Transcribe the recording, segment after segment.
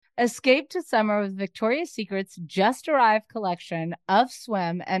Escape to summer with Victoria's Secret's just arrived collection of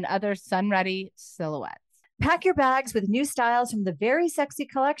swim and other sun-ready silhouettes. Pack your bags with new styles from the Very Sexy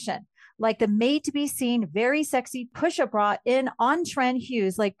collection, like the made-to-be-seen Very Sexy push-up bra in on-trend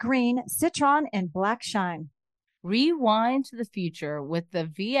hues like green, citron, and black shine. Rewind to the future with the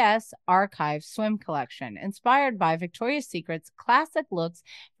VS Archive swim collection, inspired by Victoria's Secret's classic looks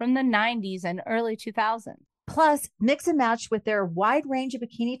from the 90s and early 2000s. Plus, mix and match with their wide range of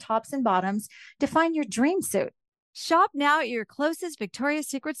bikini tops and bottoms to find your dream suit. Shop now at your closest Victoria's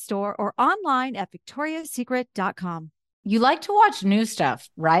Secret store or online at victoriassecret.com. You like to watch new stuff,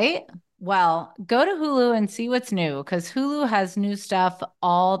 right? Well, go to Hulu and see what's new, because Hulu has new stuff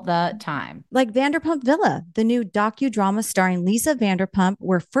all the time. Like Vanderpump Villa, the new docudrama starring Lisa Vanderpump,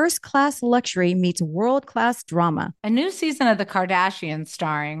 where first-class luxury meets world-class drama. A new season of The Kardashians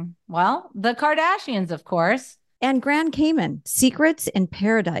starring, well, the Kardashians, of course. And Grand Cayman, Secrets in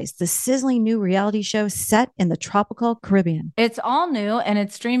Paradise, the sizzling new reality show set in the tropical Caribbean. It's all new and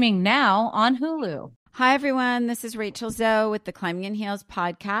it's streaming now on Hulu. Hi, everyone. This is Rachel Zoe with the Climbing in Heels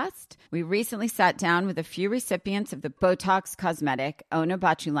podcast. We recently sat down with a few recipients of the Botox Cosmetic,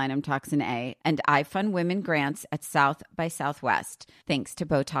 Onabotulinum Toxin A, and iFund Women grants at South by Southwest, thanks to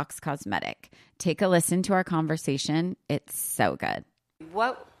Botox Cosmetic. Take a listen to our conversation. It's so good.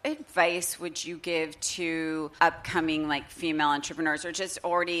 What advice would you give to upcoming female entrepreneurs, or just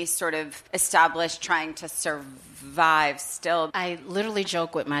already sort of established, trying to survive still? I literally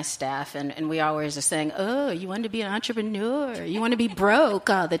joke with my staff, and we always are saying, oh, you want to be an entrepreneur? You want to be broke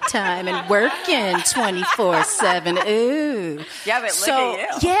all the time and working 24/7? Ooh. Yeah, but look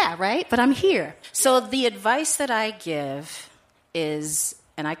at you. Yeah, right? But I'm here. So the advice that I give is,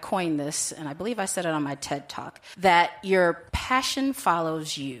 and I coined this, and I believe I said it on my TED Talk, that your passion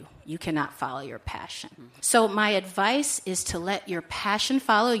follows you. You cannot follow your passion. Mm-hmm. So my advice is to let your passion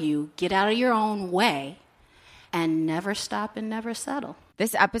follow you, get out of your own way, and never stop and never settle.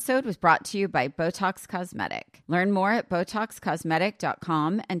 This episode was brought to you by Botox Cosmetic. Learn more at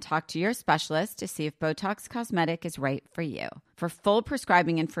BotoxCosmetic.com and talk to your specialist to see if Botox Cosmetic is right for you. For full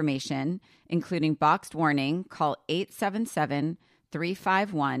prescribing information, including boxed warning, call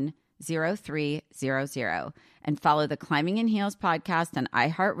 877-351-0300 and follow the Climbing in Heels podcast on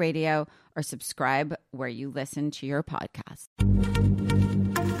iHeartRadio or subscribe where you listen to your podcast.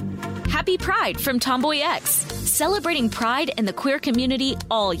 Happy Pride from Tomboy X, celebrating pride and the queer community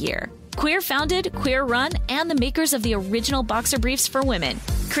all year. Queer founded, queer run, and the makers of the original boxer briefs for women,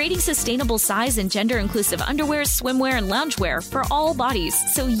 creating sustainable size and gender inclusive underwear, swimwear, and loungewear for all bodies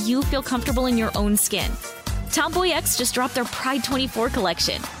so you feel comfortable in your own skin. Tomboy X just dropped their Pride 24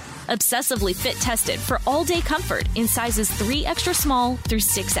 collection. Obsessively fit tested for all-day comfort in sizes 3 extra small through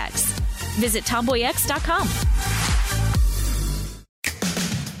 6X. Visit tomboyx.com.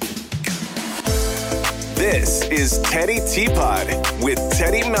 This is Teddy Teapot with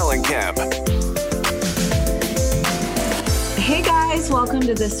Teddy Mellencamp. Hey guys, welcome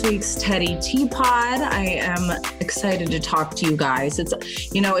to this week's Teddy Teapot. I am excited to talk to you guys. It's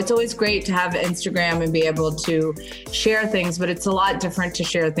always great to have Instagram and be able to share things, but it's a lot different to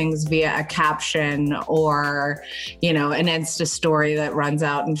share things via a caption or, an Insta story that runs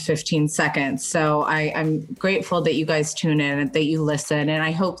out in 15 seconds. So I'm grateful that you guys tune in and that you listen. And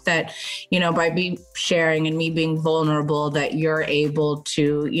I hope that, by me sharing and me being vulnerable, that you're able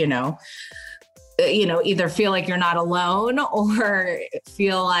to, either feel like you're not alone or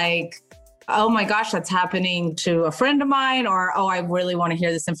feel like, oh my gosh, that's happening to a friend of mine, or, oh, I really want to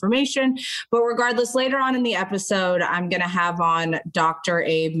hear this information. But regardless, later on in the episode, I'm going to have on Dr.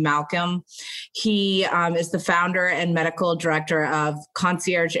 Abe Malcolm. He is the founder and medical director of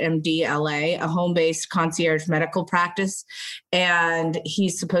Concierge MD LA, a home-based concierge medical practice. And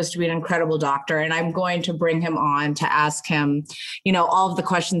he's supposed to be an incredible doctor. And I'm going to bring him on to ask him, all of the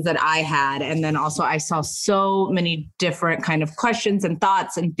questions that I had. And then also I saw so many different kind of questions and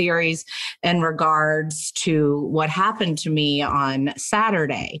thoughts and theories in regards to what happened to me on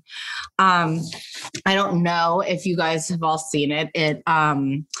Saturday. I don't know if you guys have all seen it.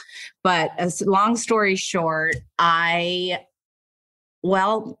 But as long story short, a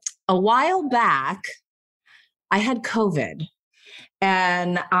while back, I had COVID,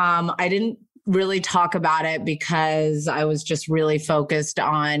 and I didn't really talk about it because I was just really focused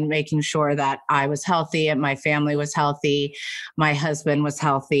on making sure that I was healthy and my family was healthy, my husband was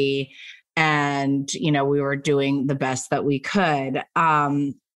healthy, and, we were doing the best that we could.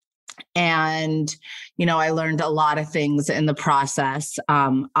 And, I learned a lot of things in the process.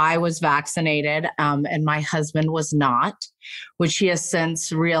 I was vaccinated, and my husband was not, which he has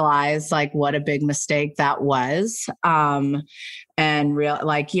since realized like what a big mistake that was. And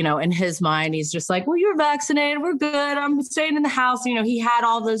in his mind, he's just like, well, you're vaccinated. We're good. I'm staying in the house. He had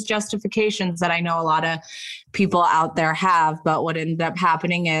all those justifications that I know a lot of people out there have. But what ended up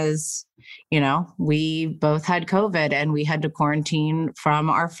happening is, we both had COVID and we had to quarantine from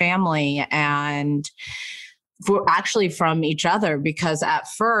our family and actually from each other, because at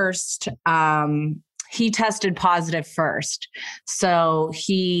first, he tested positive first. So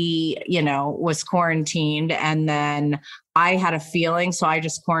he, was quarantined, and then I had a feeling. So I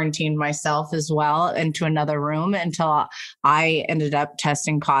just quarantined myself as well into another room until I ended up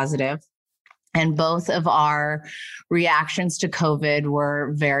testing positive. And both of our reactions to COVID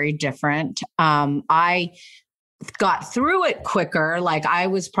were very different. I got through it quicker. Like I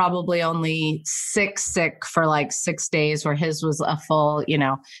was probably only sick for like 6 days, where his was a full,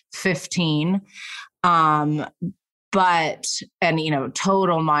 15.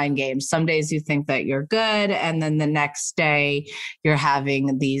 Total mind games. Some days you think that you're good, and then the next day you're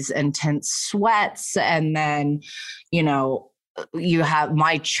having these intense sweats, and then, you have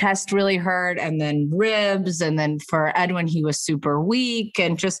my chest really hurt, and then ribs. And then for Edwin, he was super weak,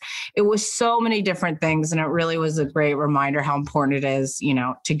 and just, it was so many different things. And it really was a great reminder how important it is,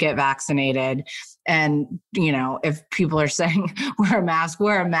 to get vaccinated. And, if people are saying wear a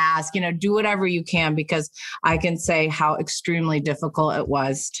mask, do whatever you can, because I can say how extremely difficult it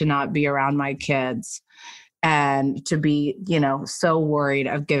was to not be around my kids. And to be, so worried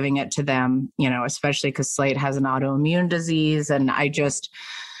of giving it to them, especially because Slate has an autoimmune disease. And it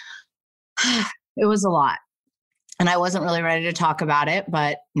was a lot. And I wasn't really ready to talk about it,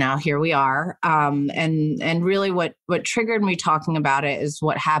 but now here we are. And really what triggered me talking about it is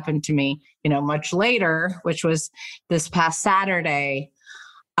what happened to me, much later, which was this past Saturday.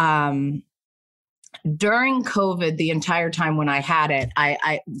 During COVID, the entire time when I had it,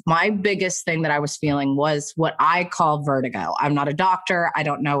 my biggest thing that I was feeling was what I call vertigo. I'm not a doctor. I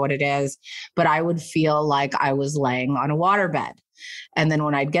don't know what it is, but I would feel like I was laying on a waterbed. And then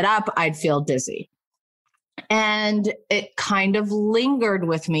when I'd get up, I'd feel dizzy. And it kind of lingered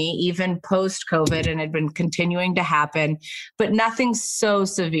with me even post-COVID, and had been continuing to happen, but nothing so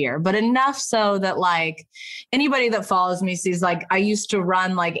severe, but enough so that like anybody that follows me sees, like, I used to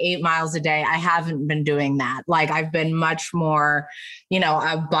run like 8 miles a day. I haven't been doing that. Like I've been much more,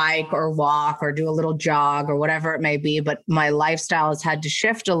 a bike or walk or do a little jog or whatever it may be. But my lifestyle has had to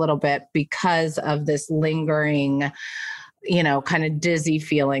shift a little bit because of this lingering, kind of dizzy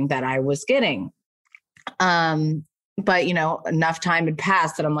feeling that I was getting. But enough time had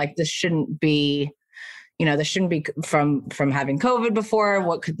passed that I'm like, this shouldn't be from having COVID before.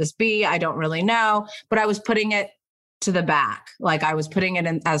 What could this be? I don't really know, but I was putting it to the back. Like I was putting it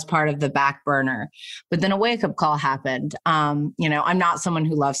in as part of the back burner, but then a wake-up call happened. I'm not someone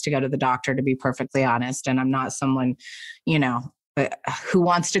who loves to go to the doctor, to be perfectly honest. And I'm not someone, who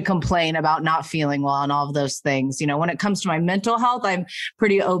wants to complain about not feeling well and all of those things. When it comes to my mental health, I'm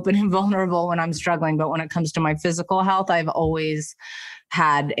pretty open and vulnerable when I'm struggling. But when it comes to my physical health, I've always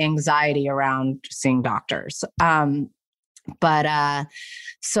had anxiety around seeing doctors.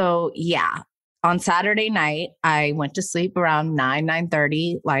 So yeah, on Saturday night, I went to sleep around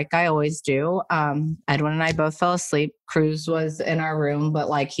 9:30, like I always do. Edwin and I both fell asleep. Cruz was in our room, but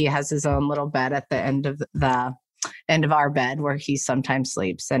like he has his own little bed at the end of our bed where he sometimes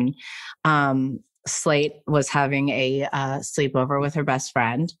sleeps. And Slate was having a sleepover with her best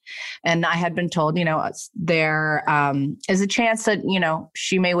friend. And I had been told, there is a chance that,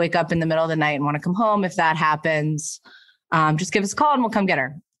 she may wake up in the middle of the night and want to come home. If that happens, just give us a call and we'll come get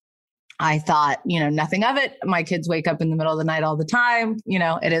her. I thought, nothing of it. My kids wake up in the middle of the night all the time.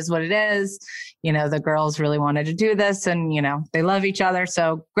 It is what it is. The girls really wanted to do this, and, they love each other.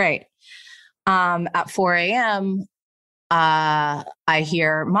 So great. At 4 a.m., I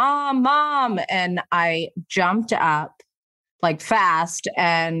hear mom, and I jumped up like fast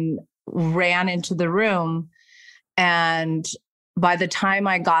and ran into the room. And by the time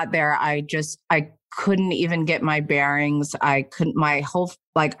I got there, I couldn't even get my bearings. My whole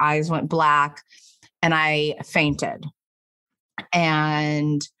eyes went black, and I fainted.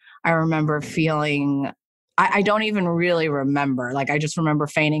 And I remember feeling, I don't even really remember. I just remember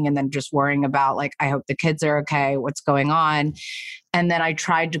fainting and then just worrying about I hope the kids are okay. What's going on? And then I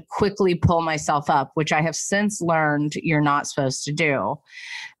tried to quickly pull myself up, which I have since learned you're not supposed to do.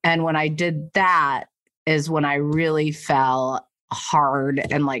 And when I did that is when I really fell hard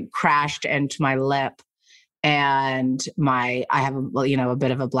and crashed into my lip. and I have a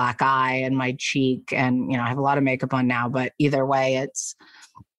bit of a black eye in my cheek, and I have a lot of makeup on now, but either way,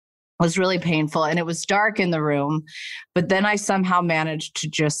 was really painful, and it was dark in the room. But then I somehow managed to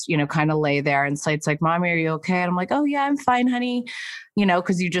just, kind of lay there, and Slate's like, "Mommy, are you okay?" And I'm like, "Oh yeah, I'm fine, honey."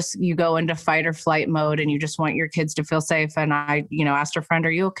 Because you go into fight or flight mode, and you just want your kids to feel safe. And I, asked her friend,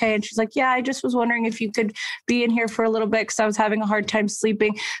 "Are you okay?" And she's like, "Yeah, I just was wondering if you could be in here for a little bit because I was having a hard time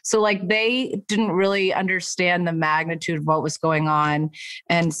sleeping." So they didn't really understand the magnitude of what was going on.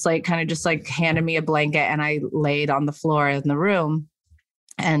 And Slate kind of just handed me a blanket, and I laid on the floor in the room.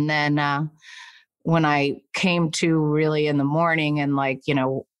 And then when I came to really in the morning and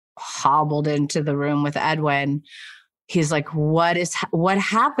hobbled into the room with Edwin, he's like, what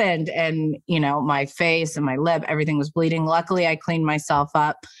happened? And, my face and my lip, everything was bleeding. Luckily, I cleaned myself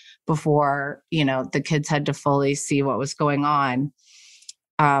up before, the kids had to fully see what was going on.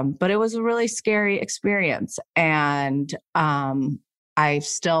 But it was a really scary experience. And I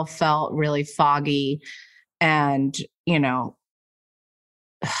still felt really foggy and,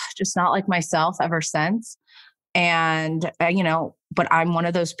 just not like myself ever since. And, but I'm one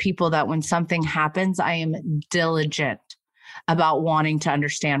of those people that when something happens, I am diligent about wanting to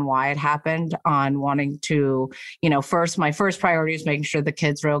understand why it happened, on wanting to, my first priority is making sure the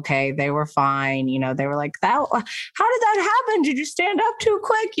kids were okay. They were fine. They were like, how did that happen? Did you stand up too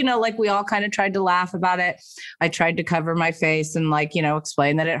quick? We all kind of tried to laugh about it. I tried to cover my face and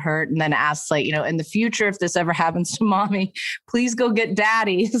explain that it hurt, and then ask in the future, if this ever happens to Mommy, please go get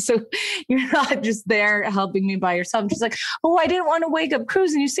Daddy. So you're not just there helping me by yourself. She's like, "Oh, I didn't want to wake up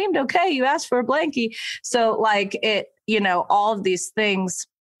Cruz and you seemed okay. You asked for a blankie." So all of these things,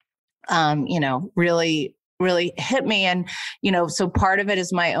 really, really hit me. And, so part of it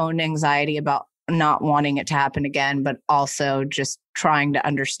is my own anxiety about not wanting it to happen again, but also just trying to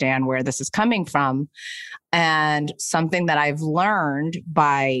understand where this is coming from. And something that I've learned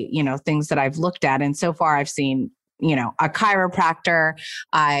by, things that I've looked at. And so far I've seen, a chiropractor.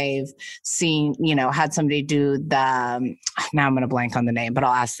 I've seen, had somebody do now I'm going to blank on the name, but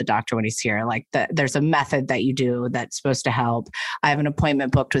I'll ask the doctor when he's here. There's a method that you do that's supposed to help. I have an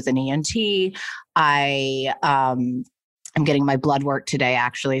appointment booked with an ENT. I'm getting my blood work today,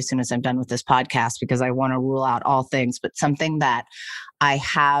 actually, as soon as I'm done with this podcast, because I want to rule out all things. But something that I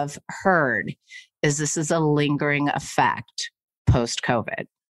have heard is this is a lingering effect post-COVID.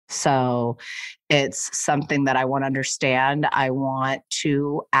 So it's something that I want to understand. I want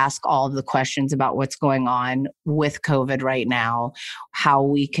to ask all of the questions about what's going on with COVID right now, how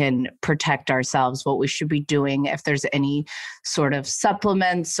we can protect ourselves, what we should be doing, if there's any sort of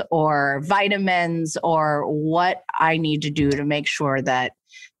supplements or vitamins, or what I need to do to make sure that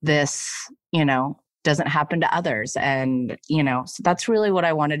this, doesn't happen to others. And, so that's really what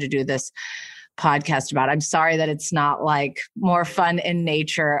I wanted to do this podcast about. I'm sorry that it's not more fun in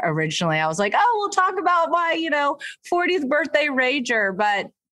nature. Originally, I was like, "Oh, we'll talk about my, 40th birthday rager." But,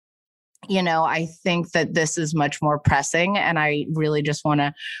 I think that this is much more pressing. And I really just want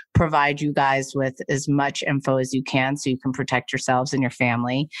to provide you guys with as much info as you can so you can protect yourselves and your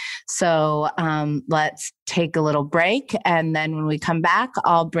family. So let's take a little break. And then when we come back,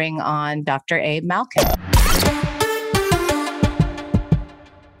 I'll bring on Dr. Abe Malkin.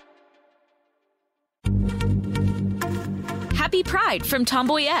 Happy Pride from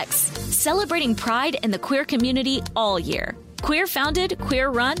Tomboy X, celebrating pride and the queer community all year. Queer founded, queer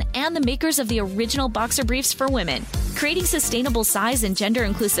run, and the makers of the original boxer briefs for women, creating sustainable size and gender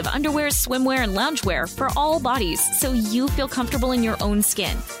inclusive underwear, swimwear, and loungewear for all bodies so you feel comfortable in your own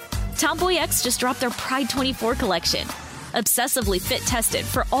skin. Tomboy X just dropped their Pride 24 collection, obsessively fit tested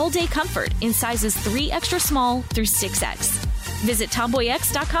for all day comfort in sizes 3 extra small through 6X. Visit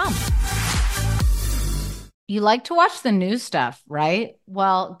tomboyx.com. You like to watch the new stuff, right?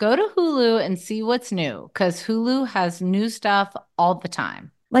 Well, go to Hulu and see what's new, because Hulu has new stuff all the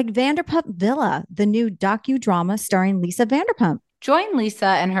time. Like Vanderpump Villa, the new docudrama starring Lisa Vanderpump. Join Lisa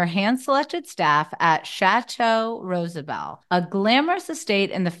and her hand-selected staff at Chateau Rosabelle, a glamorous estate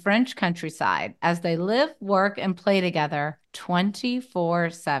in the French countryside, as they live, work, and play together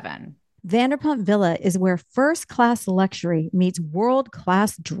 24/7. Vanderpump Villa is where first-class luxury meets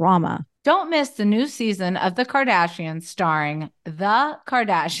world-class drama. Don't miss the new season of The Kardashians, starring The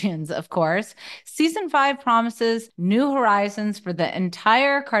Kardashians, of course. Season 5 promises new horizons for the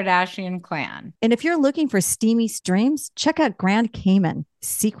entire Kardashian clan. And if you're looking for steamy streams, check out Grand Cayman,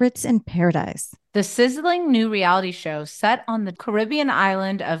 Secrets in Paradise. The sizzling new reality show set on the Caribbean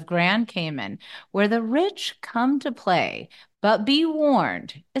island of Grand Cayman, where the rich come to play, But be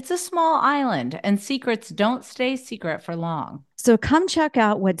warned, it's a small island and secrets don't stay secret for long. So come check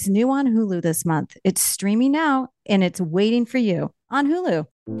out what's new on Hulu this month. It's streaming now and it's waiting for you on Hulu.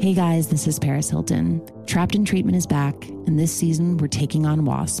 Hey guys, this is Paris Hilton. Trapped in Treatment is back, and this season we're taking on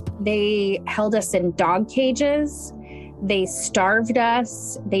WASP. They held us in dog cages. They starved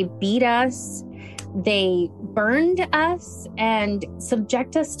us. They beat us. They burned us and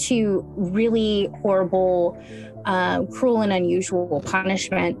subject us to really horrible, cruel and unusual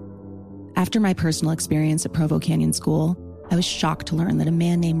punishment. After my personal experience at Provo Canyon School, I was shocked to learn that a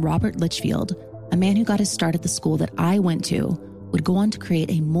man named Robert Litchfield, a man who got his start at the school that I went to, would go on to create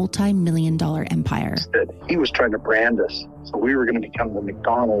a multi-million-dollar empire. He was trying to brand us, so we were going to become the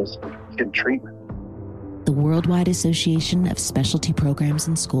McDonald's of kid treatment. The Worldwide Association of Specialty Programs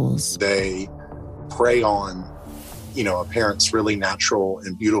in Schools. They prey on, a parent's really natural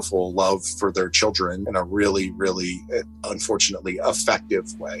and beautiful love for their children in a really, really, unfortunately,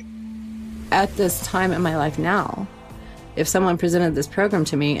 effective way. At this time in my life now, if someone presented this program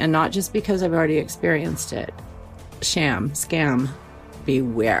to me, and not just because I've already experienced it, sham, scam,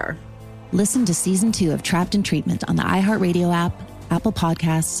 beware. Listen to Season 2 of Trapped in Treatment on the iHeartRadio app, Apple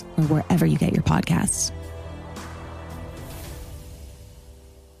Podcasts, or wherever you get your podcasts.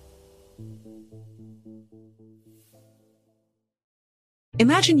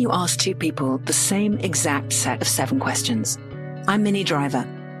 Imagine you ask two people the same exact set of 7 questions. I'm Minnie Driver,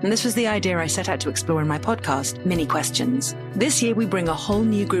 and this was the idea I set out to explore in my podcast, Mini Questions. This year, we bring a whole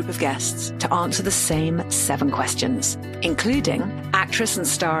new group of guests to answer the same 7 questions, including actress and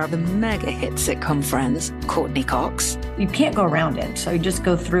star of the mega hit sitcom Friends, Courtney Cox. You can't go around it, so you just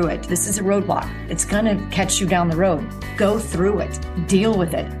go through it. This is a roadblock. It's going to catch you down the road. Go through it. Deal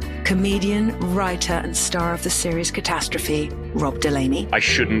with it. Comedian, writer, and star of the series Catastrophe, Rob Delaney. I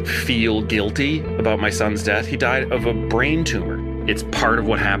shouldn't feel guilty about my son's death. He died of a brain tumor. It's part of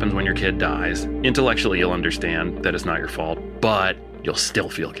what happens when your kid dies. Intellectually, you'll understand that it's not your fault, but you'll still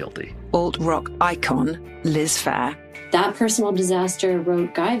feel guilty. Alt-rock icon, Liz Phair. That personal disaster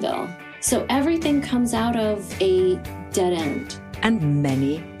wrote Guyville. So everything comes out of a dead end. And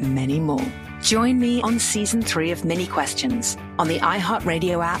many, many more. Join me on Season 3 of Mini Questions on the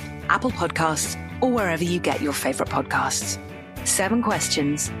iHeartRadio app, Apple Podcasts, or wherever you get your favorite podcasts. 7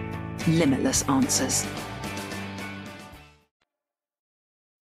 questions, limitless answers.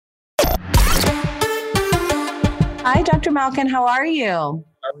 Hi, Dr. Malkin. How are you? How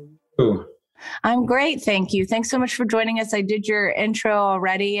are you? I'm great. Thank you. Thanks so much for joining us. I did your intro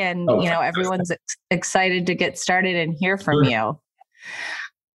already, and everyone's excited to get started and hear from you.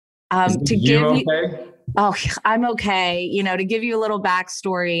 Oh, I'm okay. To give you a little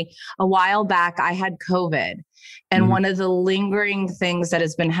backstory, a while back, I had COVID. And one of the lingering things that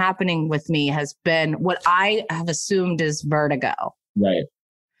has been happening with me has been what I have assumed is vertigo. Right.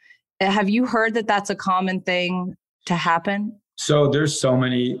 Have you heard that that's a common thing to happen? So there's so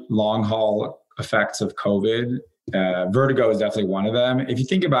many long haul effects of COVID. Vertigo is definitely one of them. If you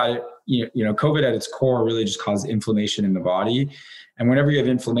think about it, COVID at its core really just causes inflammation in the body. And whenever you have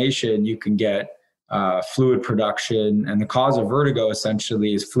inflammation, you can get fluid production. And the cause of vertigo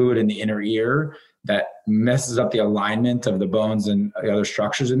essentially is fluid in the inner ear that messes up the alignment of the bones and the other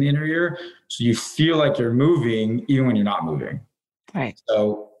structures in the inner ear. So you feel like you're moving even when you're not moving. Right.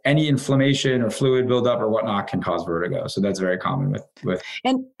 So any inflammation or fluid buildup or whatnot can cause vertigo. So that's very common with.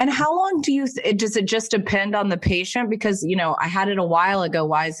 And how long does it just depend on the patient? Because, I had it a while ago.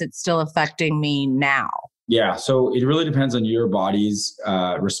 Why is it still affecting me now? Yeah. So it really depends on your body's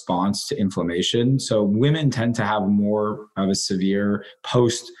response to inflammation. So women tend to have more of a severe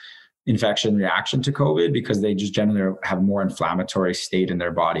post-infection reaction to COVID because they just generally have more inflammatory state in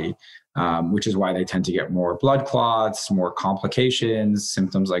their body. Which is why they tend to get more blood clots, more complications,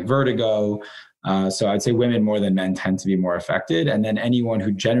 symptoms like vertigo. So I'd say women more than men tend to be more affected. And then anyone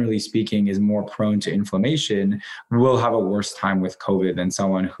who, generally speaking, is more prone to inflammation will have a worse time with COVID than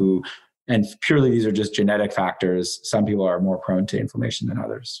someone who, and purely these are just genetic factors. Some people are more prone to inflammation than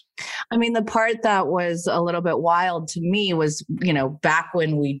others. I mean, the part that was a little bit wild to me was, back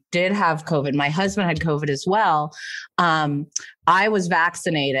when we did have COVID, my husband had COVID as well. I was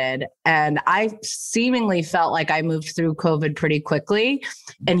vaccinated and I seemingly felt like I moved through COVID pretty quickly,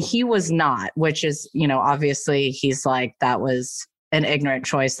 and he was not, which is, obviously he's like, that was an ignorant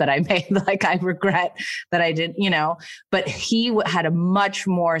choice that I made. Like, I regret that I did, but he had a much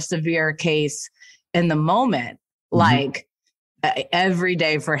more severe case in the moment. Like every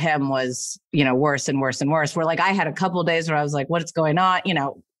day for him was, worse and worse and worse. Where like I had a couple of days where I was like, what's going on?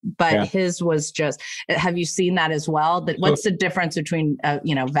 but his was just, have you seen that as well? What's the difference between,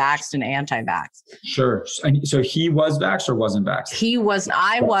 vaxxed and anti-vax? Sure. So he was vaxxed or wasn't vaxxed?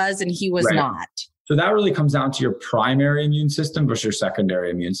 I was, and he was not. So that really comes down to your primary immune system versus your secondary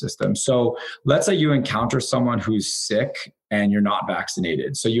immune system. So let's say you encounter someone who's sick and you're not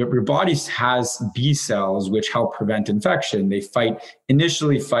vaccinated. So your body has B cells, which help prevent infection. They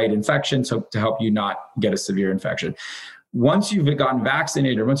initially fight infection to help you not get a severe infection. Once you've gotten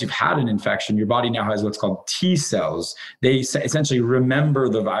vaccinated or once you've had an infection, your body now has what's called T cells. They essentially remember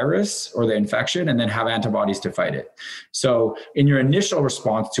the virus or the infection and then have antibodies to fight it. So in your initial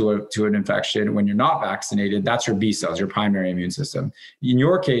response to an infection, when you're not vaccinated, that's your B cells, your primary immune system. In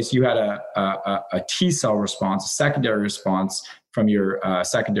your case, you had a T cell response, a secondary response from your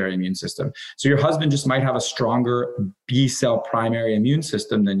secondary immune system. So your husband just might have a stronger B cell primary immune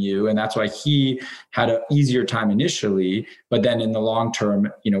system than you. And that's why he had an easier time initially. But then in the long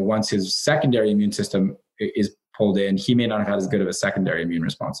term, once his secondary immune system is pulled in, he may not have had as good of a secondary immune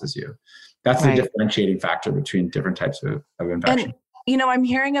response as you. That's the differentiating factor between different types of infection. And, I'm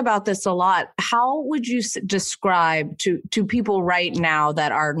hearing about this a lot. How would you describe to people right now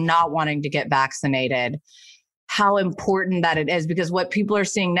that are not wanting to get vaccinated, how important that it is? Because what people are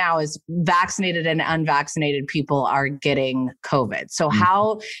seeing now is vaccinated and unvaccinated people are getting COVID. So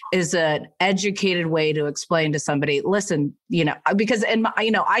how is an educated way to explain to somebody, listen, because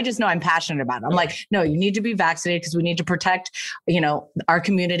I just know I'm passionate about it. I'm like, no, you need to be vaccinated because we need to protect, our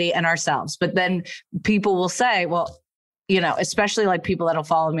community and ourselves. But then people will say, well, especially like people that'll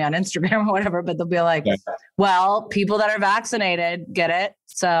follow me on Instagram or whatever, but they'll be like, well, people that are vaccinated get it.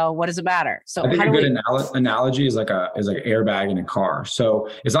 So what does it matter? So I think a good analogy is like an airbag in a car. So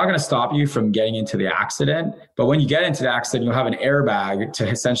it's not going to stop you from getting into the accident, but when you get into the accident, you'll have an airbag to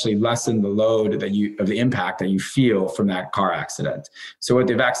essentially lessen the load of the impact that you feel from that car accident. So what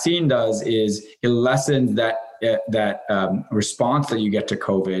the vaccine does is it lessens that response that you get to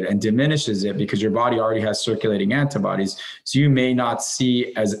COVID and diminishes it because your body already has circulating antibodies. So you may not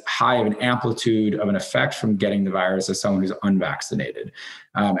see as high of an amplitude of an effect from getting the virus as someone who's unvaccinated.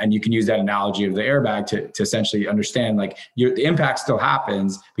 And you can use that analogy of the airbag to essentially understand the impact still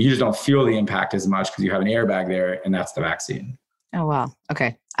happens, but you just don't feel the impact as much because you have an airbag there, and that's the vaccine. Oh, wow.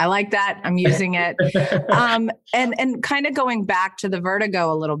 Okay. I like that. I'm using it. And kind of going back to the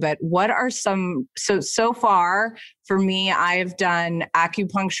vertigo a little bit, what are so far for me, I've done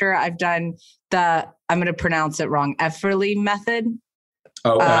acupuncture. I've done I'm going to pronounce it wrong, Epperle method.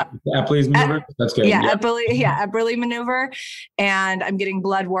 Epperle's maneuver. That's good. Yeah, Epperle maneuver. And I'm getting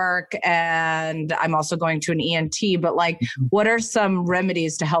blood work, and I'm also going to an ENT. But what are some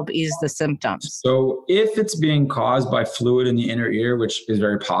remedies to help ease the symptoms? So if it's being caused by fluid in the inner ear, which is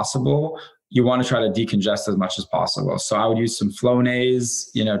very possible, you want to try to decongest as much as possible. So I would use some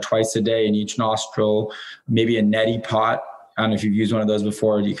Flonase, twice a day in each nostril, maybe a neti pot. I don't know if you've used one of those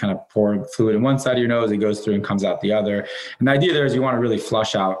before. You kind of pour fluid in one side of your nose, it goes through and comes out the other. And the idea there is you want to really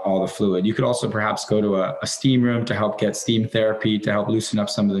flush out all the fluid. You could also perhaps go to a steam room to help get steam therapy to help loosen up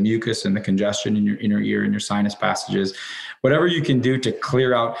some of the mucus and the congestion in your inner ear and your sinus passages. Whatever you can do to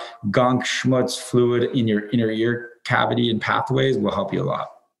clear out gunk, schmutz, fluid in your inner ear cavity and pathways will help you a lot.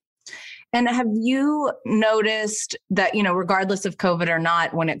 And have you noticed that, regardless of COVID or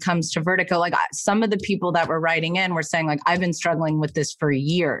not, when it comes to vertigo, some of the people that were writing in were saying, I've been struggling with this for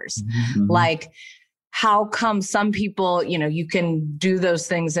years. Mm-hmm. How come some people, you can do those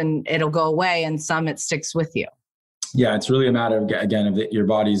things and it'll go away, and some it sticks with you? Yeah, it's really a matter of your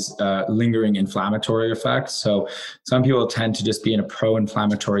body's lingering inflammatory effects. So some people tend to just be in a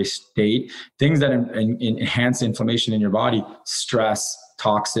pro-inflammatory state. Things that enhance inflammation in your body, stress,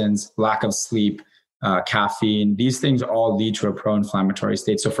 toxins, lack of sleep, caffeine, these things all lead to a pro-inflammatory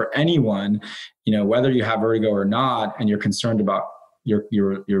state. So for anyone, whether you have vertigo or not, and you're concerned about your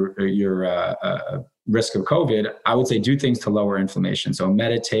risk of COVID, I would say do things to lower inflammation. So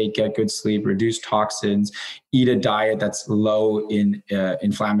meditate, get good sleep, reduce toxins, eat a diet that's low in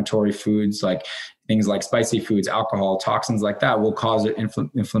inflammatory foods, like things like spicy foods, alcohol, toxins like that will cause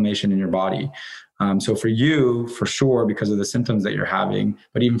inflammation in your body. So for you, for sure, because of the symptoms that you're having,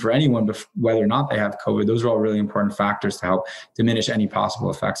 but even for anyone, whether or not they have COVID, those are all really important factors to help diminish any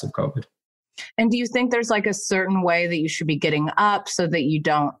possible effects of COVID. And do you think there's a certain way that you should be getting up so that you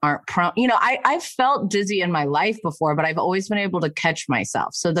aren't prone? I've felt dizzy in my life before, but I've always been able to catch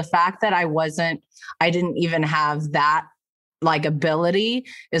myself. So the fact that I didn't even have that ability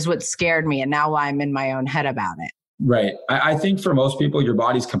is what scared me. And now I'm in my own head about it. Right. I think for most people, your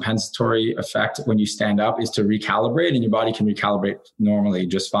body's compensatory effect when you stand up is to recalibrate, and your body can recalibrate normally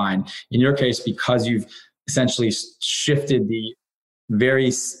just fine. In your case, because you've essentially shifted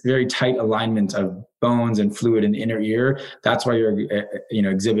very, very tight alignment of bones and fluid in the inner ear. That's why you're,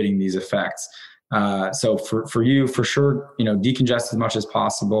 exhibiting these effects. So for you, for sure, decongest as much as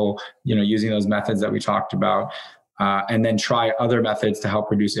possible, using those methods that we talked about, and then try other methods to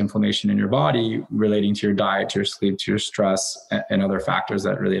help reduce inflammation in your body relating to your diet, to your sleep, to your stress, and other factors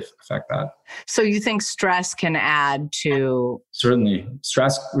that really affect that. So you think stress can add to? Certainly.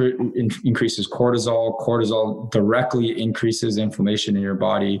 Stress increases cortisol. Cortisol directly increases inflammation in your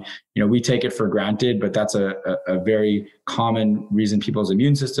body. We take it for granted, but that's a very common reason people's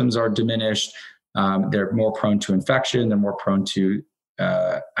immune systems are diminished. They're more prone to infection. They're more prone to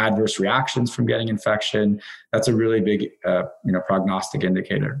adverse reactions from getting infection. That's a really big, prognostic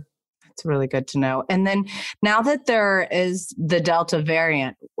indicator. It's really good to know. And then now that there is the Delta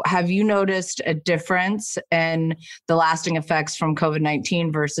variant, have you noticed a difference in the lasting effects from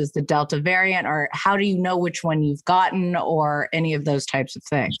COVID-19 versus the Delta variant? Or how do you know which one you've gotten, or any of those types of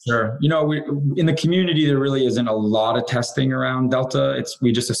things? Sure. In the community, there really isn't a lot of testing around Delta.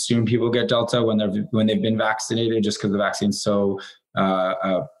 We just assume people get Delta when they've been vaccinated, just because the vaccine's so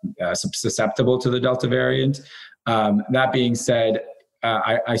susceptible to the Delta variant. That being said,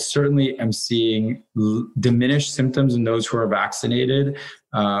 I certainly am seeing diminished symptoms in those who are vaccinated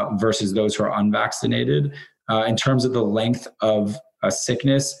versus those who are unvaccinated. In terms of the length of a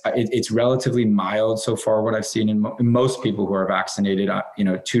sickness, it's relatively mild so far. What I've seen in most people who are vaccinated,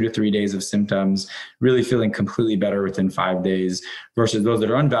 2 to 3 days of symptoms, really feeling completely better within 5 days, versus those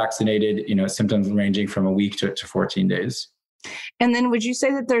that are unvaccinated, symptoms ranging from a week to 14 days. And then would you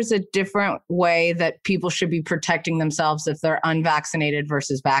say that there's a different way that people should be protecting themselves if they're unvaccinated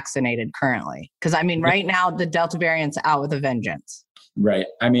versus vaccinated currently? Because right now the Delta variant's out with a vengeance. Right.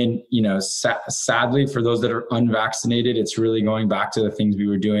 Sadly, for those that are unvaccinated, it's really going back to the things we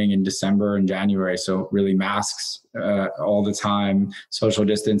were doing in December and January. So really masks all the time, social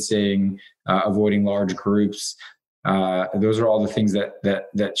distancing, avoiding large groups. Those are all the things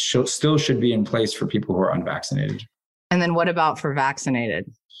that still should be in place for people who are unvaccinated. And then what about for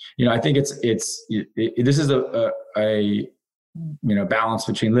vaccinated? I think this is a balance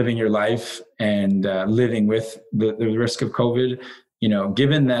between living your life and living with the risk of COVID.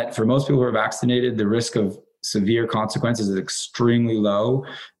 Given that for most people who are vaccinated, the risk of severe consequences is extremely low.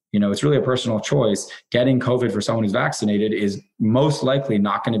 It's really a personal choice. Getting COVID for someone who's vaccinated is most likely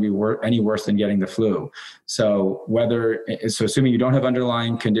not going to be any worse than getting the flu. So assuming you don't have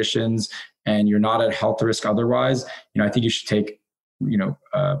underlying conditions and you're not at health risk otherwise, I think you should take,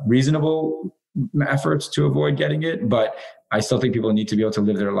 reasonable efforts to avoid getting it. But I still think people need to be able to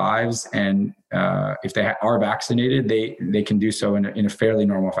live their lives. And if they are vaccinated, they can do so in a fairly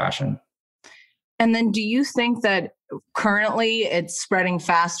normal fashion. And then do you think that currently it's spreading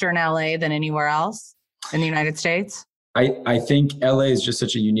faster in LA than anywhere else in the United States? I think LA is just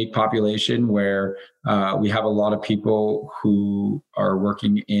such a unique population where we have a lot of people who are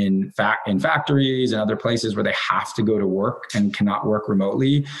working in factories and other places where they have to go to work and cannot work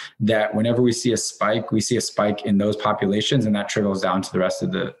remotely, that whenever we see a spike in those populations, and that trickles down to the rest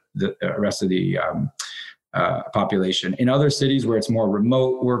of the population. In other cities where it's more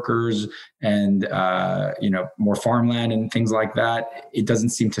remote workers and more farmland and things like that, it doesn't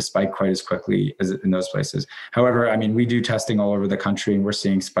seem to spike quite as quickly as in those places. However, we do testing all over the country, and we're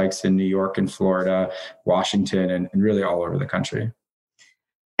seeing spikes in New York and Florida, Washington, and really all over the country.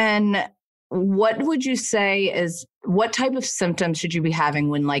 And what would you say is, what type of symptoms should you be having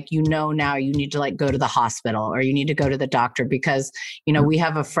when now you need to go to the hospital or you need to go to the doctor? Because, we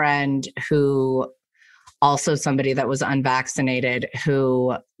have a friend who, also somebody that was unvaccinated,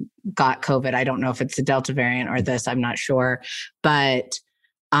 who got COVID. I don't know if it's the Delta variant or this, I'm not sure, but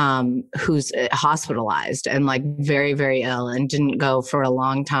who's hospitalized and very, very ill and didn't go for a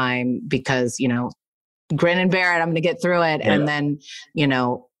long time because, grin and bear it, I'm going to get through it. Yeah. And then,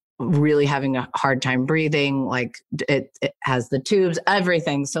 really having a hard time breathing, it has the tubes,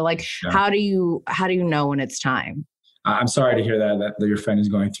 everything. So how do you know when it's time? I'm sorry to hear that your friend is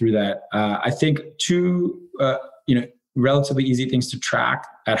going through that. I think two, relatively easy things to track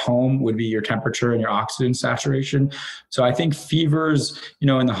at home would be your temperature and your oxygen saturation. So I think fevers, in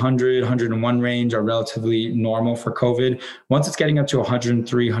the 100, 101 range are relatively normal for COVID. Once it's getting up to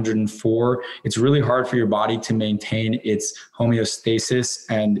 103, 104, it's really hard for your body to maintain its homeostasis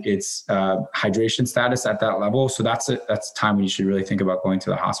and its hydration status at that level. So that's a time when you should really think about going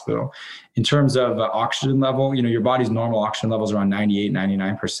to the hospital. In terms of oxygen level, your body's normal oxygen levels are around 98,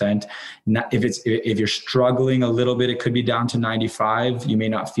 99%. If you're struggling a little bit, it could be down to 95. You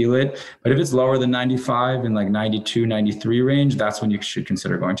may not feel it, but if it's lower than 95 in 92, 93 range, that's when you should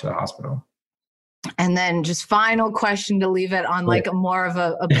consider going to the hospital. And then just final question to leave it on like a more of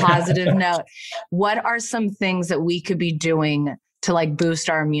a positive note. What are some things that we could be doing to like boost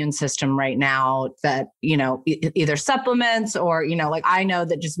our immune system right now that, you know, either supplements or, you know, like I know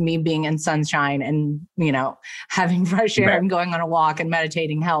that just me being in sunshine and, you know, having fresh air and going on a walk and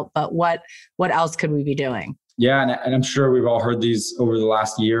meditating help. But what else could we be doing? Yeah. And I'm sure we've all heard these over the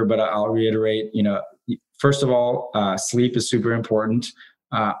last year, but I'll reiterate, you know, first of all, sleep is super important.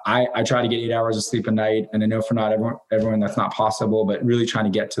 I try to get 8 hours of sleep a night, and I know for not everyone that's not possible, but really trying to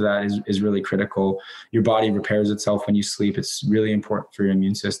get to that is really critical. Your body repairs itself when you sleep. It's really important for your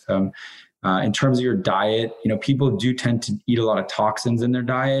immune system. In terms of your diet, you know, people do tend to eat a lot of toxins in their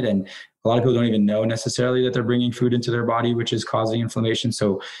diet, and a lot of people don't even know necessarily that they're bringing food into their body, which is causing inflammation.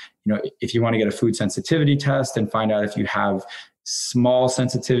 So, you know, if you want to get a food sensitivity test and find out if you have small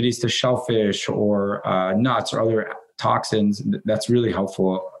sensitivities to shellfish or nuts or other toxins, that's really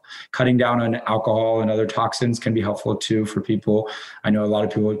helpful. Cutting down on alcohol and other toxins can be helpful too for people. I know a lot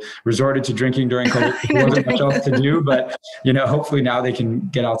of people resorted to drinking during COVID. There wasn't much else to do, but you know, hopefully now they can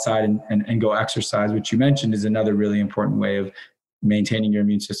get outside and go exercise, which you mentioned is another really important way of maintaining your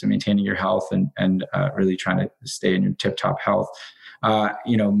immune system, maintaining your health, and really trying to stay in your tip-top health.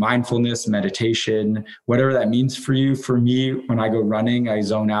 You know, mindfulness, meditation, whatever that means for you. For me, when I go running, I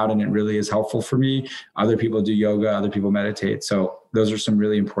zone out and it really is helpful for me. Other people do yoga, other people meditate. So those are some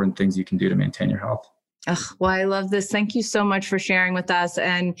really important things you can do to maintain your health. Well, I love this. Thank you so much for sharing with us.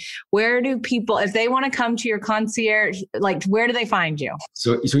 And where do people, if they want to come to your concierge, like where do they find you?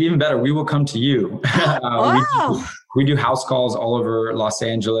 So even better, we will come to you. We do house calls all over Los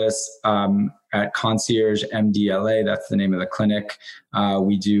Angeles at Concierge MDLA. That's the name of the clinic.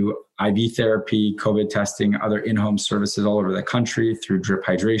 We do IV therapy, COVID testing, other in-home services all over the country through drip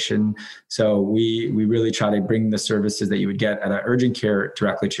hydration. So we really try to bring the services that you would get at an urgent care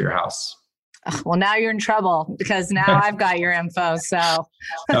directly to your house. Well, now you're in trouble because now I've got your info. So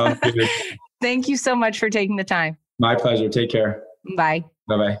thank you so much for taking the time. My pleasure. Take care. Bye.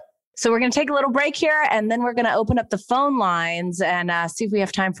 Bye-bye. So we're going to take a little break here, and then we're going to open up the phone lines and see if we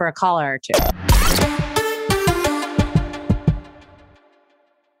have time for a caller or two.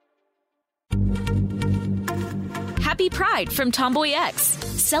 Happy Pride from Tomboy X,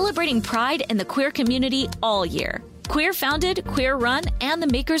 celebrating pride in the queer community all year. Queer founded, queer run, and the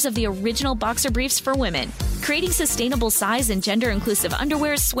makers of the original boxer briefs for women, creating sustainable size and gender inclusive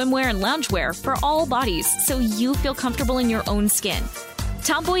underwear, swimwear, and loungewear for all bodies so you feel comfortable in your own skin.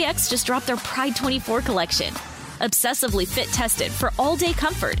 Tomboy X just dropped their Pride 24 collection, obsessively fit tested for all day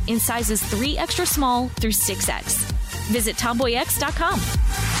comfort in sizes 3 extra small through 6X. Visit tomboyx.com.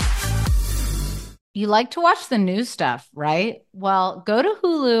 You like to watch the new stuff, right? Well, go to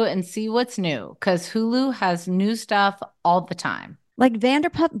Hulu and see what's new, because Hulu has new stuff all the time. Like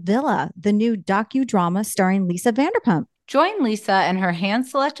Vanderpump Villa, the new docudrama starring Lisa Vanderpump. Join Lisa and her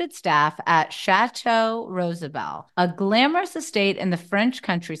hand-selected staff at Chateau Rosabelle, a glamorous estate in the French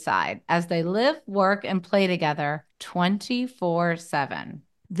countryside, as they live, work, and play together 24/7.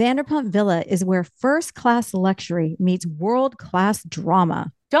 Vanderpump Villa is where first-class luxury meets world-class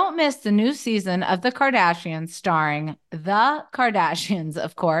drama. Don't miss the new season of The Kardashians, starring The Kardashians,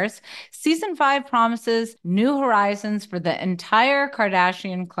 of course. Season 5 promises new horizons for the entire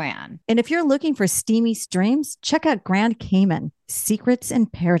Kardashian clan. And if you're looking for steamy streams, check out Grand Cayman, Secrets in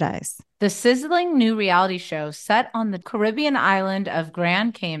Paradise. The sizzling new reality show set on the Caribbean island of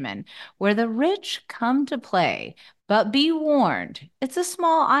Grand Cayman, where the rich come to play. But be warned, it's a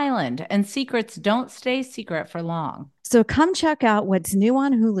small island and secrets don't stay secret for long. So come check out what's new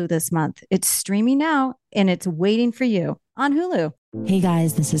on Hulu this month. It's streaming now and it's waiting for you on Hulu. Hey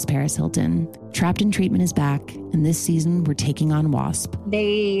guys, this is Paris Hilton. Trapped in Treatment is back, and this season we're taking on WASP.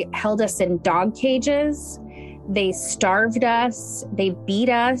 They held us in dog cages. They starved us. They beat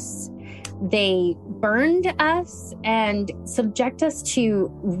us. They burned us and subject us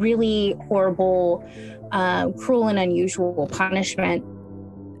to really horrible, cruel and unusual punishment.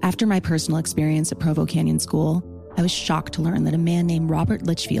 After my personal experience at Provo Canyon School, I was shocked to learn that a man named Robert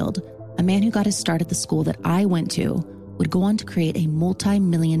Litchfield, a man who got his start at the school that I went to, would go on to create a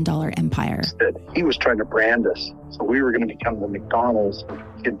multi-million-dollar empire. He was trying to brand us, so we were going to become the McDonald's of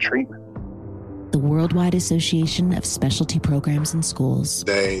kid treatment. The Worldwide Association of Specialty Programs in Schools.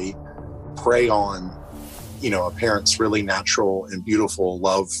 They prey on, a parent's really natural and beautiful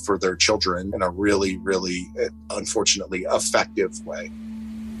love for their children in a really, really, unfortunately, effective way.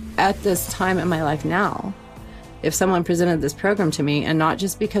 At this time in my life now, if someone presented this program to me, and not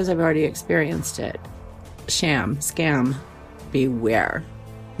just because I've already experienced it, sham, scam, beware.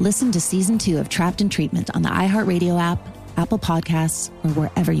 Listen to Season 2 of Trapped in Treatment on the iHeartRadio app, Apple Podcasts, or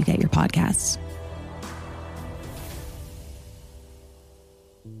wherever you get your podcasts.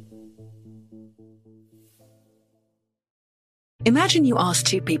 Imagine you ask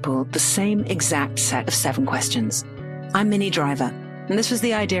two people the same exact set of 7 questions. I'm Minnie Driver, and this was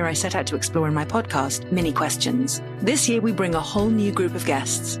the idea I set out to explore in my podcast, Mini Questions. This year, we bring a whole new group of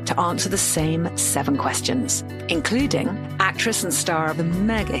guests to answer the same 7 questions, including actress and star of the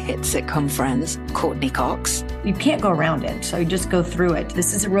mega hit sitcom Friends, Courtney Cox. You can't go around it, so you just go through it.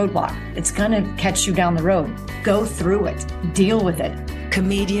 This is a roadblock. It's going to catch you down the road. Go through it. Deal with it.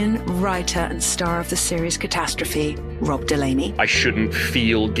 Comedian, writer, and star of the series Catastrophe, Rob Delaney. I shouldn't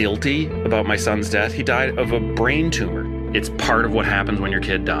feel guilty about my son's death. He died of a brain tumor. It's part of what happens when your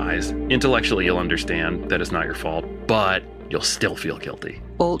kid dies. Intellectually, you'll understand that it's not your fault, but you'll still feel guilty.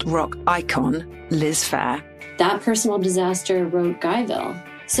 Alt-rock icon, Liz Phair. That personal disaster wrote Guyville.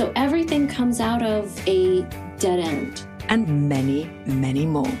 So everything comes out of a dead end. And many, many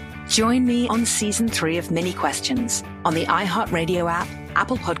more. Join me on season 3 of Mini Questions on the iHeartRadio app,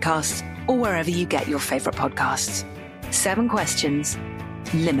 Apple Podcasts, or wherever you get your favorite podcasts. 7 questions,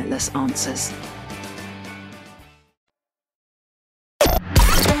 limitless answers.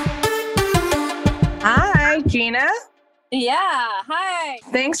 Hi, Gina. Yeah, hi.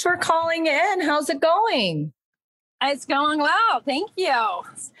 Thanks for calling in. How's it going? It's going well. Thank you.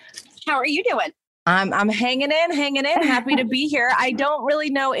 How are you doing? I'm hanging in. Happy to be here. I don't really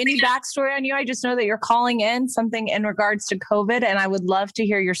know any backstory on you. I just know that you're calling in something in regards to COVID, and I would love to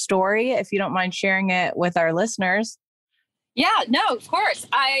hear your story if you don't mind sharing it with our listeners. Yeah, no, of course.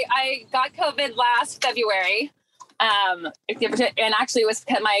 I got COVID last February. And actually it was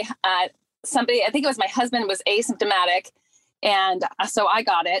my, somebody, I think it was my husband was asymptomatic. And so I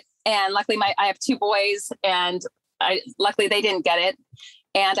got it. And luckily I have 2 boys, and luckily they didn't get it.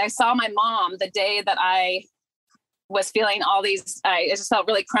 And I saw my mom the day that I was feeling all these, I just felt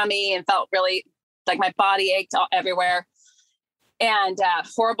really crummy and felt really like my body ached everywhere and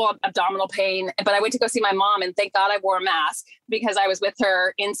horrible abdominal pain. But I went to go see my mom, and thank God I wore a mask because I was with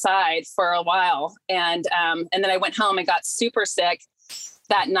her inside for a while. And then I went home and got super sick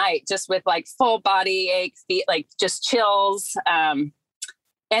that night, just with like full body ache, like just chills. And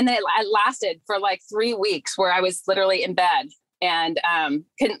then it lasted for like 3 weeks where I was literally in bed. And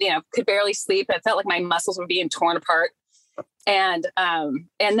could barely sleep. It felt like my muscles were being torn apart. And then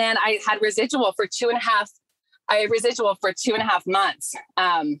I had residual for 2.5 months.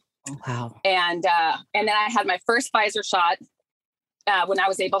 Wow. And then I had my first Pfizer shot when I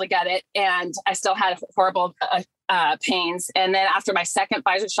was able to get it, and I still had horrible pains. And then after my second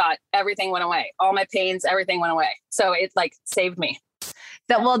Pfizer shot, everything went away. All my pains, everything went away. So it like saved me.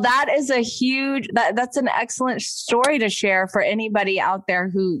 That is a huge, that's an excellent story to share for anybody out there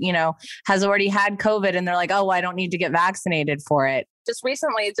who, has already had COVID and they're like, oh, I don't need to get vaccinated for it. Just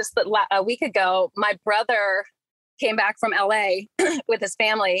recently, just a week ago, my brother came back from LA with his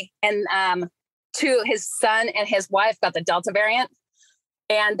family, and his son and his wife got the Delta variant,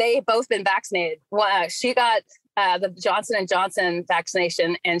 and they both been vaccinated. She got the Johnson & Johnson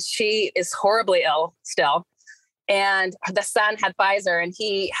vaccination, and she is horribly ill still. And the son had Pfizer, and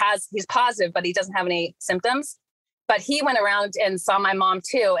he's positive, but he doesn't have any symptoms. But he went around and saw my mom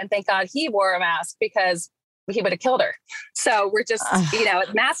too. And thank God he wore a mask because he would have killed her. So we're just,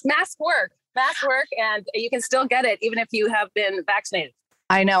 mask work, and you can still get it even if you have been vaccinated.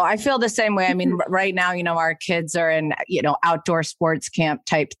 I know. I feel the same way. I mean, right now, our kids are in, outdoor sports camp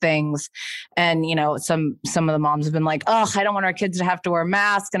type things. And, some of the moms have been like, oh, I don't want our kids to have to wear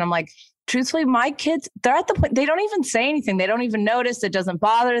masks. And I'm like, truthfully, my kids, they're at the point, they don't even say anything. They don't even notice. It doesn't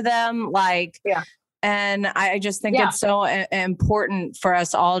bother them. Yeah. And I just think it's so important for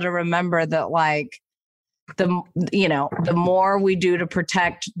us all to remember that, the more we do to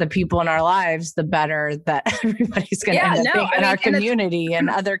protect the people in our lives, the better that everybody's going to end up being in our community and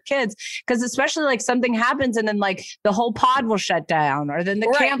other kids. Because especially something happens and then the whole pod will shut down, or then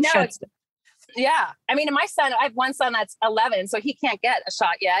the camp shuts down. Yeah. I mean, I have one son that's 11, so he can't get a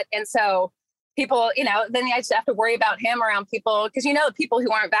shot yet. And so people, then I just have to worry about him around people, because the people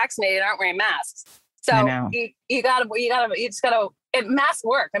who aren't vaccinated aren't wearing masks. So masks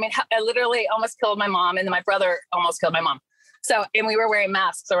work. I mean, I literally almost killed my mom, and then my brother almost killed my mom. So, and we were wearing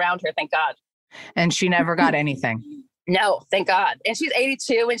masks around her, thank God. And she never got anything. No, thank God. And she's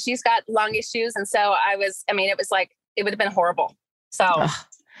 82 and she's got lung issues. And so it was like, it would have been horrible. So.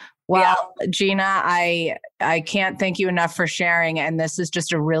 Well, Gina, I can't thank you enough for sharing. And this is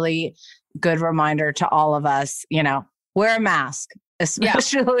just a really good reminder to all of us, wear a mask,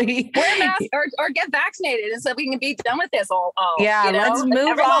 especially. Wear a mask or get vaccinated, and so we can be done with this all let's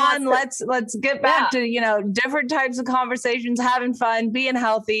move on. Let's get back to, different types of conversations, having fun, being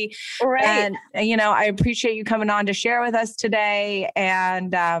healthy. Right. And, I appreciate you coming on to share with us today.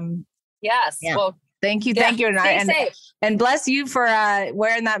 And yes. Yeah. Well, Thank you. Yeah, Thank you. stay safe. And bless you for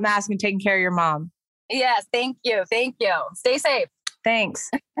wearing that mask and taking care of your mom. Yes. Thank you. Thank you. Stay safe. Thanks.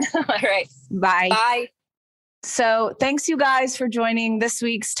 All right. Bye. Bye. So thanks you guys for joining this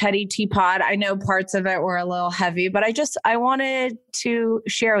week's Teddy Teapot. I know parts of it were a little heavy, but I wanted to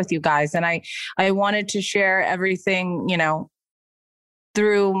share with you guys. And I wanted to share everything,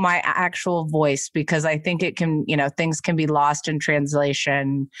 through my actual voice, because I think it can, things can be lost in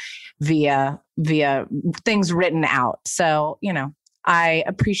translation via things written out. So, I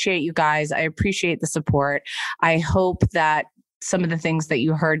appreciate you guys. I appreciate the support. I hope that some of the things that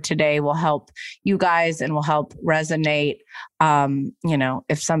you heard today will help you guys and will help resonate,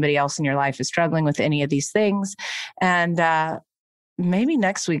 if somebody else in your life is struggling with any of these things. And maybe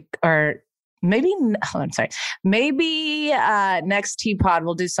next week maybe next Teapot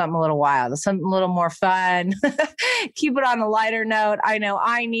we'll do something a little wild, something a little more fun. Keep it on a lighter note. I know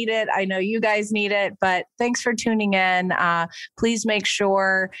I need it. I know you guys need it, but thanks for tuning in. Please make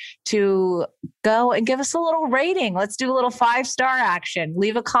sure to go and give us a little rating. Let's do a little 5-star action.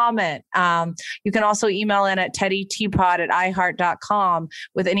 Leave a comment. You can also email in at teddyteapot@iheart.com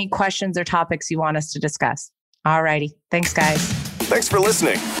with any questions or topics you want us to discuss. All righty. Thanks, guys. Thanks for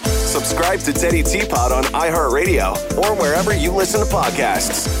listening. Subscribe to Teddy Teapot on iHeartRadio or wherever you listen to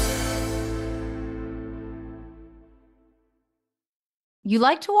podcasts. You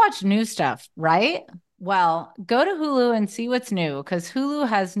like to watch new stuff, right? Well, go to Hulu and see what's new, because Hulu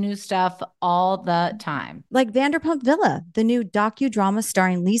has new stuff all the time. Like Vanderpump Villa, the new docudrama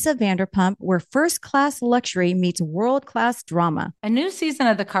starring Lisa Vanderpump, where first-class luxury meets world-class drama. A new season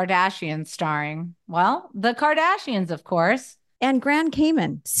of The Kardashians starring, the Kardashians, of course. And Grand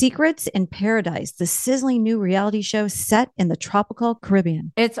Cayman, Secrets in Paradise, the sizzling new reality show set in the tropical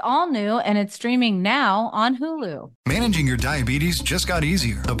Caribbean. It's all new and it's streaming now on Hulu. Managing your diabetes just got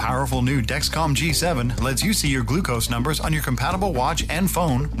easier. The powerful new Dexcom G7 lets you see your glucose numbers on your compatible watch and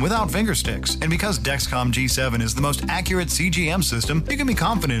phone without finger sticks. And because Dexcom G7 is the most accurate CGM system, you can be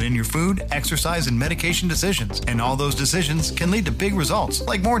confident in your food, exercise, and medication decisions. And all those decisions can lead to big results,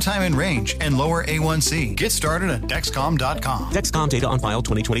 like more time in range and lower A1C. Get started at Dexcom.com. Dexcom data on file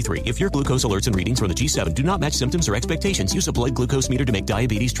 2023. If your glucose alerts and readings from the G7 do not match symptoms or expectations, use a blood glucose meter to make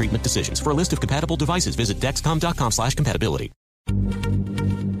diabetes treatment decisions. For a list of compatible devices, visit Dexcom.com/compatibility.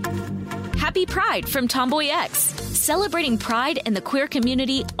 Happy Pride from Tomboy X, celebrating pride and the queer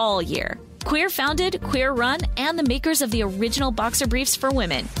community all year. Queer founded, queer run, and the makers of the original boxer briefs for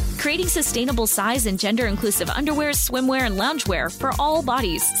women, creating sustainable size and gender inclusive underwear, swimwear, and loungewear for all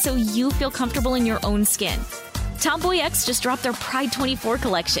bodies so you feel comfortable in your own skin. Tomboy X just dropped their Pride 24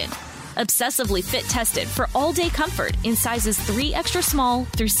 collection. Obsessively fit tested for all-day comfort in sizes 3 extra small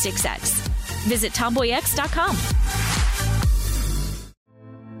through 6X. Visit tomboyx.com.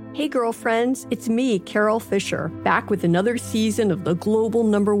 Hey girlfriends, it's me, Carol Fisher, back with another season of the global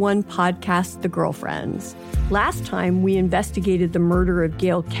 #1 podcast, The Girlfriends. Last time, we investigated the murder of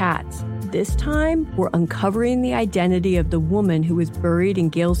Gail Katz. This time, we're uncovering the identity of the woman who was buried in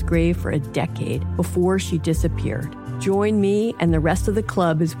Gail's grave for a decade before she disappeared. Join me and the rest of the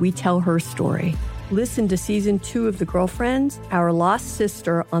club as we tell her story. Listen to Season 2 of The Girlfriends, Our Lost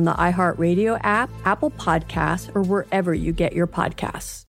Sister on the iHeartRadio app, Apple Podcasts, or wherever you get your podcasts.